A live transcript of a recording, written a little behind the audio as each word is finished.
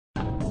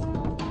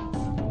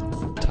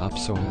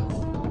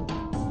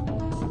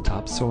Topsoil.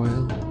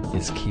 Topsoil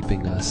is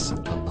keeping us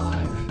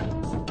alive,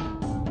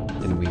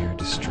 and we are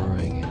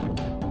destroying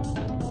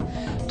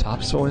it.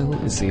 Topsoil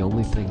is the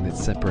only thing that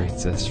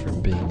separates us from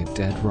being a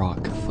dead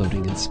rock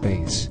floating in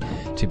space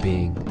to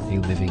being a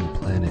living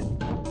planet.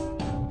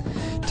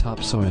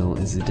 Topsoil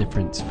is the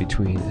difference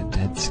between a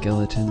dead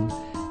skeleton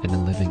and a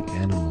living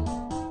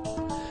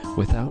animal.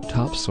 Without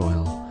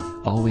topsoil,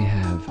 all we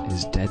have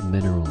is dead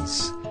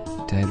minerals,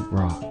 dead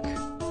rock.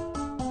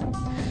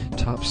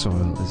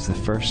 Topsoil is the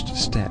first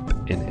step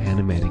in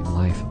animating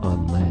life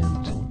on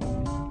land,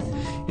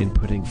 in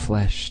putting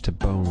flesh to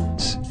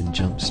bones and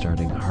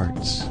jump-starting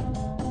hearts.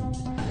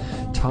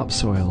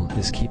 Topsoil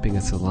is keeping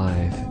us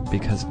alive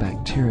because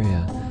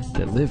bacteria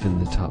that live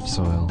in the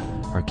topsoil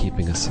are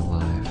keeping us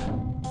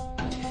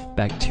alive.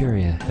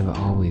 Bacteria have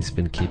always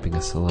been keeping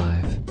us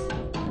alive.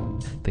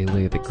 They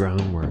lay the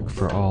groundwork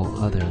for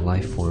all other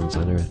life forms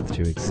on Earth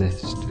to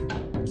exist.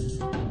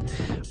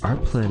 Our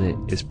planet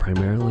is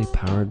primarily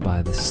powered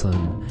by the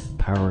sun,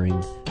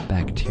 powering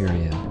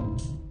bacteria.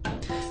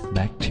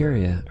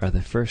 Bacteria are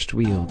the first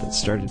wheel that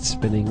started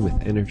spinning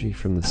with energy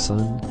from the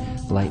sun,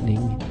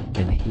 lightning,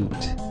 and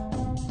heat.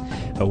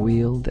 A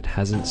wheel that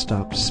hasn't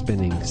stopped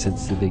spinning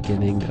since the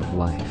beginning of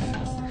life,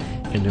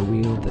 and a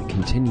wheel that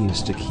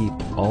continues to keep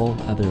all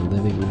other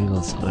living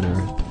wheels on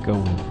Earth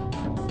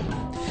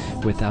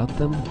going. Without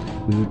them,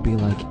 we would be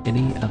like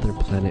any other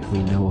planet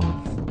we know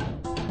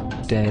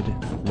of. Dead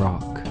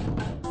rock.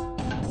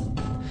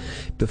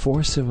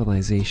 Before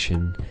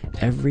civilization,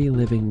 every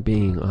living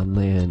being on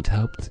land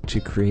helped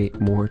to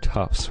create more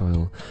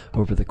topsoil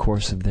over the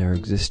course of their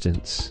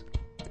existence.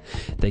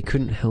 They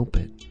couldn't help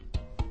it.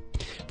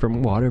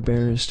 From water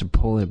bears to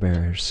polar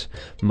bears,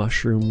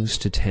 mushrooms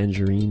to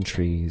tangerine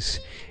trees,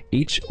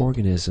 each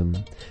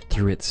organism,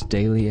 through its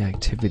daily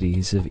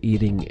activities of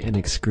eating and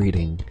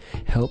excreting,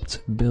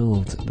 helped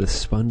build the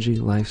spongy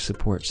life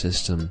support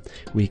system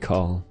we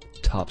call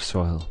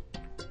topsoil,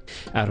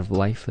 out of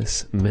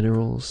lifeless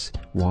minerals,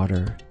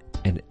 water,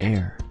 and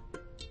air.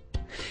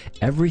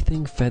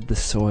 Everything fed the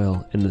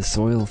soil, and the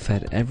soil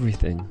fed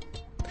everything,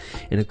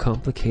 in a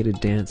complicated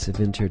dance of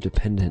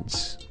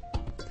interdependence.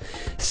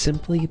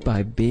 Simply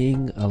by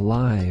being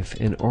alive,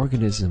 an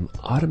organism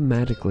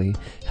automatically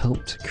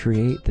helped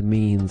create the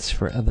means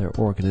for other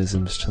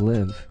organisms to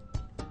live.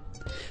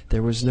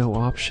 There was no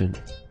option.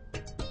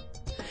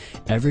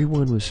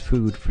 Everyone was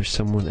food for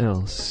someone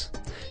else,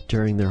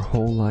 during their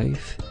whole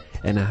life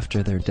and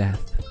after their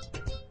death.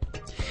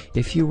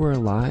 If you were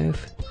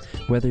alive,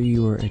 whether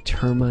you were a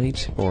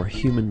termite or a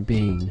human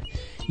being,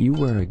 you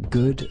were a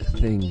good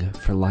thing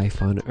for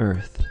life on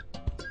Earth.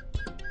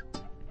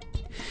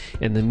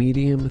 And the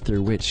medium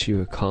through which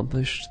you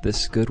accomplished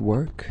this good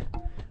work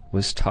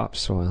was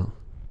topsoil.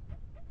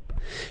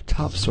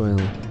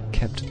 Topsoil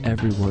kept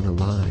everyone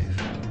alive.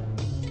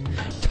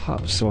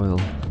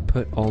 Topsoil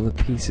put all the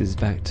pieces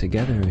back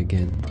together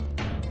again,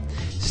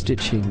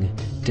 stitching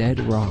dead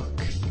rock,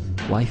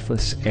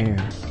 lifeless air,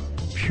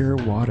 pure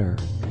water,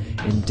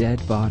 and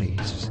dead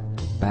bodies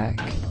back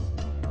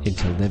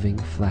into living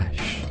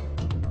flesh.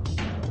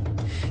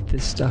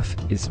 This stuff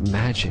is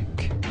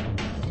magic,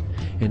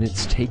 and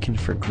it's taken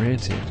for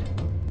granted.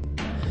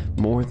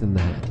 More than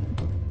that,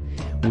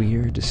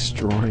 we're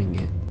destroying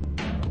it.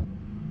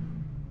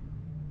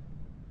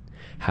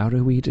 How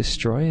do we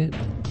destroy it?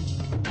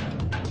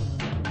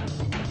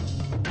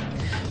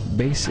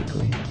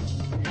 Basically,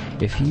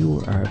 if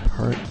you are a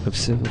part of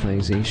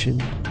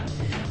civilization,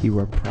 you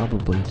are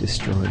probably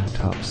destroying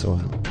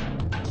topsoil.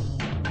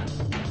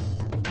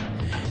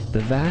 The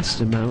vast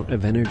amount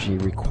of energy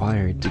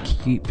required to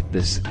keep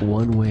this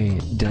one-way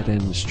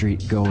dead-end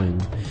street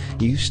going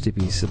used to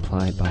be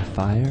supplied by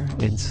fire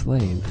and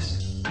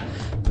slaves,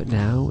 but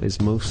now is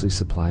mostly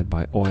supplied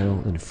by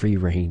oil and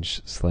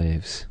free-range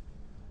slaves.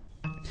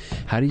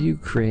 How do you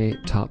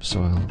create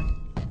topsoil?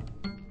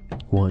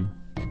 1.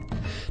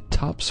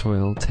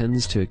 Topsoil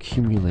tends to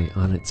accumulate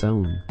on its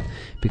own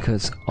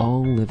because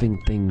all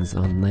living things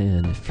on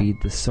land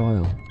feed the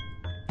soil.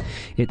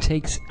 It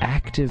takes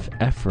active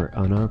effort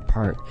on our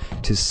part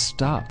to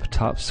stop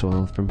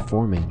topsoil from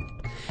forming,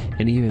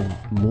 and even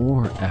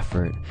more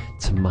effort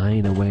to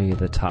mine away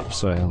the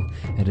topsoil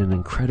at an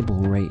incredible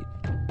rate.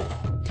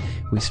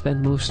 We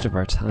spend most of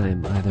our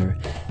time either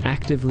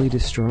actively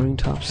destroying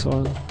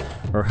topsoil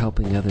or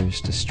helping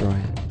others destroy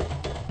it.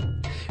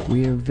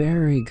 We are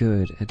very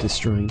good at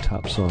destroying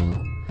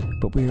topsoil,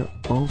 but we are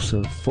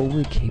also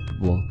fully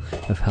capable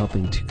of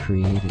helping to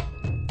create it.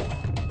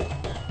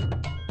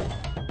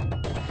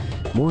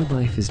 More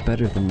life is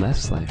better than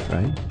less life,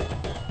 right?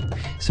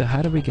 So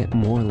how do we get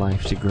more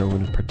life to grow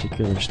in a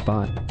particular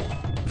spot?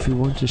 If we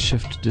want to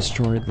shift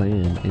destroyed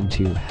land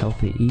into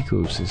healthy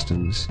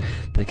ecosystems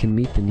that can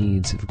meet the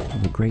needs of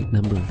a great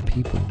number of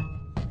people,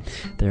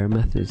 there are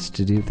methods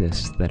to do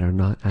this that are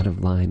not out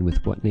of line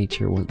with what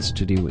nature wants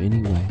to do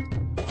anyway.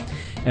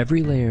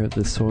 Every layer of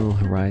the soil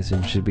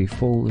horizon should be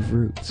full of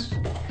roots,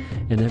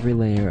 and every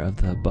layer of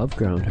the above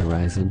ground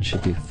horizon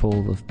should be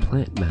full of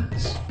plant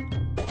mass.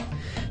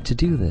 To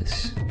do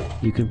this,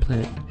 you can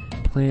plant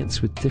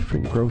plants with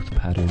different growth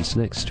patterns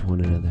next to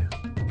one another.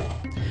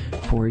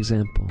 For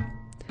example,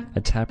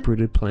 a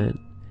tap-rooted plant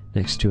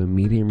next to a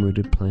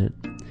medium-rooted plant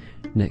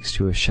next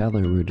to a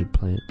shallow-rooted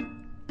plant.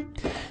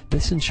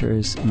 This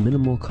ensures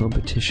minimal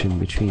competition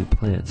between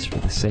plants for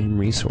the same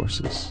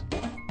resources.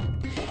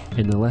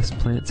 And the less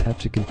plants have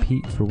to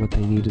compete for what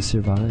they need to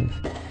survive,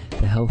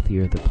 the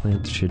healthier the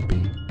plants should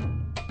be.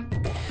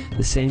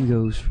 The same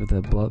goes for the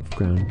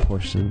above-ground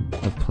portion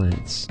of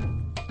plants.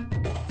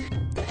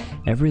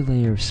 Every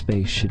layer of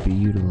space should be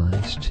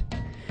utilized,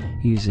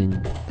 using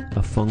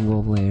a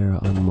fungal layer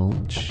on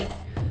mulch,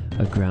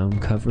 a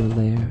ground cover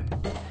layer,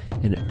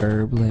 an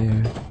herb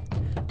layer,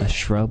 a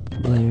shrub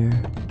layer,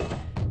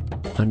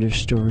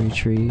 understory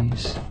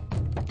trees,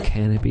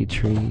 canopy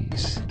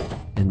trees,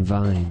 and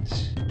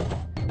vines,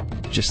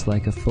 just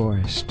like a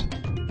forest.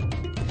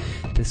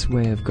 This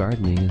way of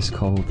gardening is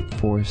called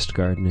forest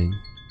gardening.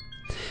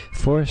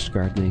 Forest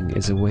gardening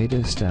is a way to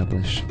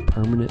establish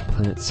permanent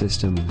plant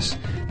systems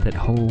that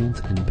hold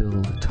and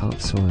build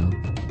topsoil,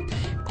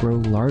 grow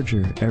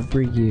larger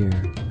every year,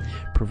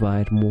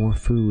 provide more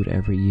food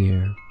every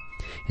year,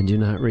 and do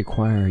not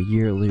require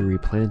yearly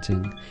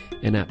replanting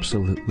and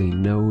absolutely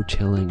no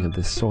tilling of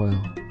the soil.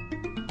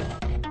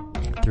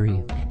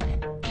 3.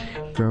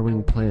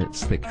 Growing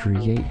plants that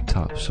create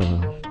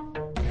topsoil.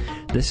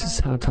 This is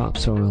how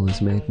topsoil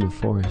is made in the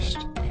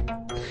forest.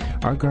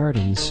 Our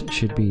gardens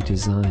should be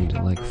designed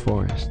like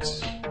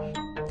forests.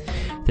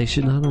 They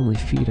should not only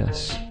feed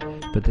us,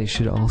 but they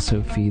should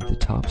also feed the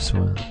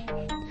topsoil.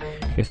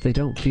 If they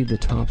don't feed the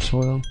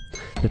topsoil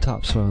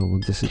will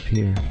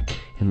disappear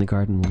and the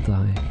garden will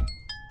die.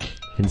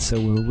 And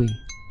so will we.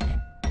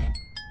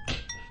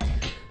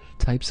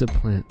 Types of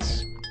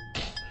plants.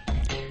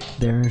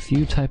 There are a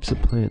few types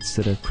of plants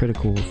that are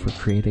critical for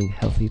creating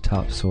healthy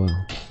topsoil.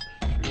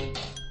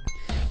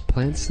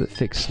 Plants that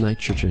fix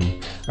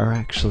nitrogen are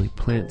actually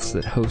plants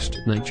that host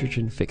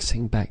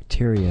nitrogen-fixing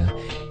bacteria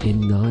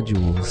in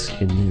nodules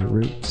in their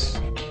roots.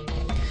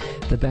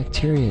 The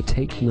bacteria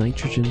take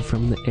nitrogen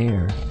from the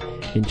air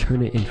and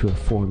turn it into a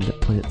form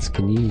that plants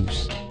can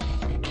use.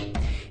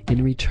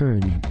 In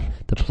return,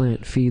 the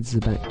plant feeds the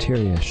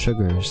bacteria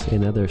sugars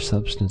and other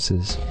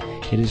substances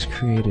it has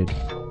created,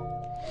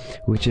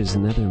 which is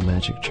another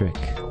magic trick.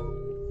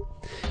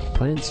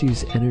 Plants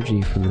use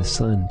energy from the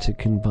sun to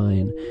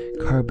combine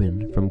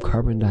carbon from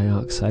carbon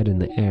dioxide in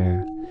the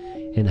air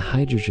and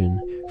hydrogen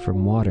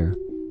from water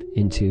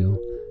into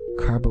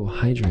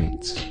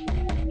carbohydrates,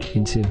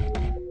 into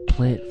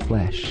plant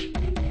flesh.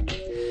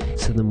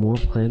 So the more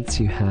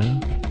plants you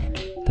have,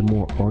 the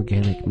more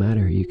organic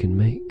matter you can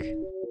make.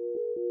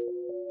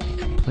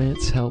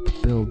 Plants help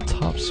build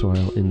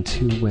topsoil in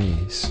two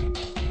ways.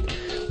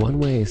 One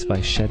way is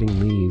by shedding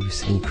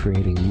leaves and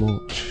creating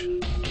mulch.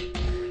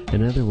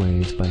 Another way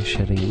is by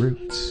shedding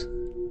roots.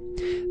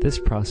 This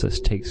process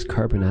takes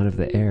carbon out of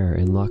the air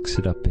and locks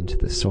it up into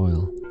the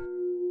soil.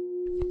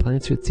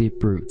 Plants with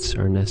deep roots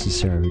are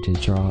necessary to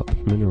draw up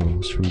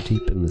minerals from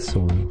deep in the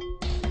soil,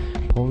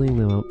 pulling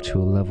them up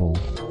to a level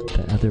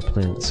that other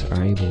plants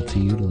are able to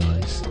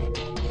utilize.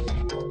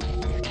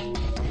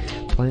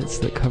 Plants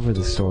that cover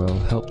the soil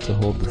help to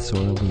hold the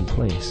soil in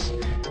place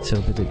so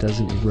that it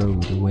doesn't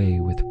erode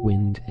away with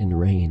wind and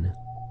rain.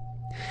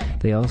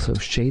 They also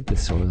shade the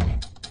soil,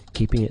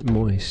 keeping it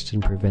moist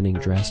and preventing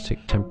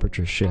drastic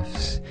temperature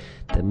shifts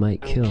that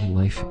might kill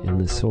life in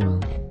the soil.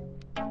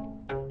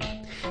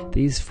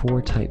 These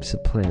 4 types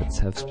of plants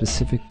have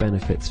specific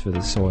benefits for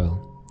the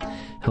soil,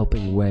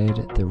 helping wed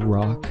the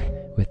rock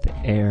with the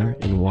air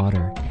and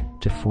water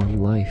to form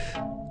life.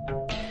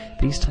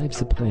 These types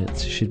of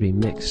plants should be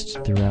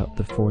mixed throughout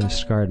the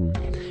forest garden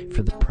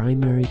for the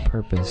primary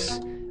purpose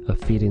of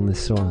feeding the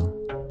soil.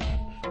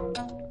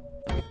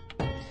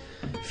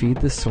 Feed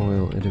the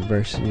soil a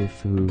diversity of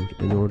food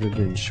in order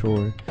to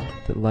ensure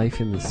that life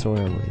in the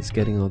soil is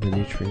getting all the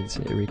nutrients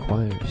it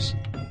requires.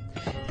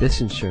 This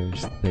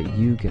ensures that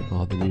you get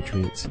all the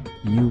nutrients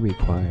you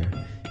require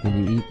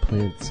when you eat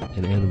plants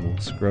and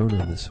animals grown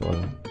in the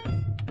soil.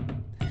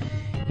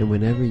 And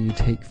whenever you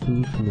take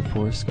food from the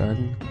forest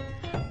garden,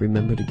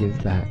 remember to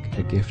give back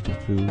a gift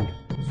of food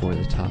for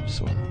the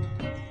topsoil.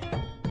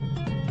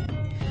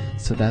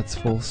 So that's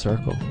full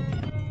circle.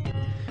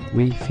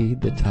 We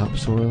feed the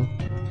topsoil,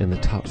 and the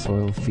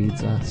topsoil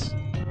feeds us.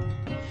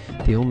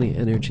 The only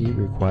energy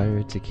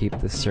required to keep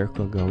the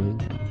circle going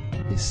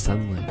is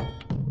sunlight.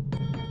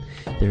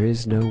 There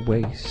is no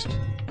waste.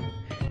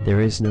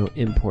 There is no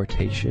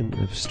importation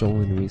of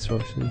stolen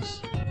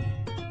resources.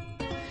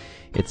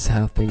 It's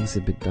how things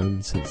have been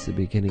done since the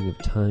beginning of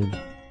time.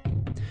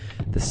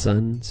 The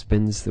sun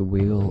spins the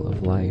wheel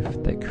of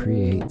life that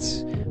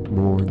creates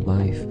more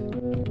life.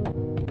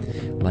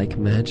 Like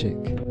magic.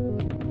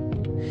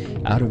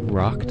 Out of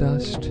rock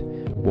dust,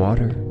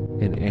 water,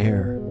 and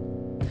air,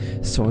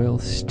 soil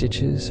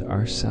stitches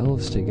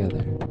ourselves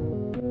together.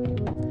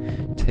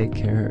 Take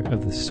care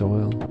of the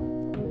soil,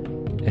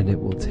 and it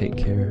will take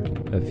care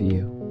of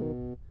you.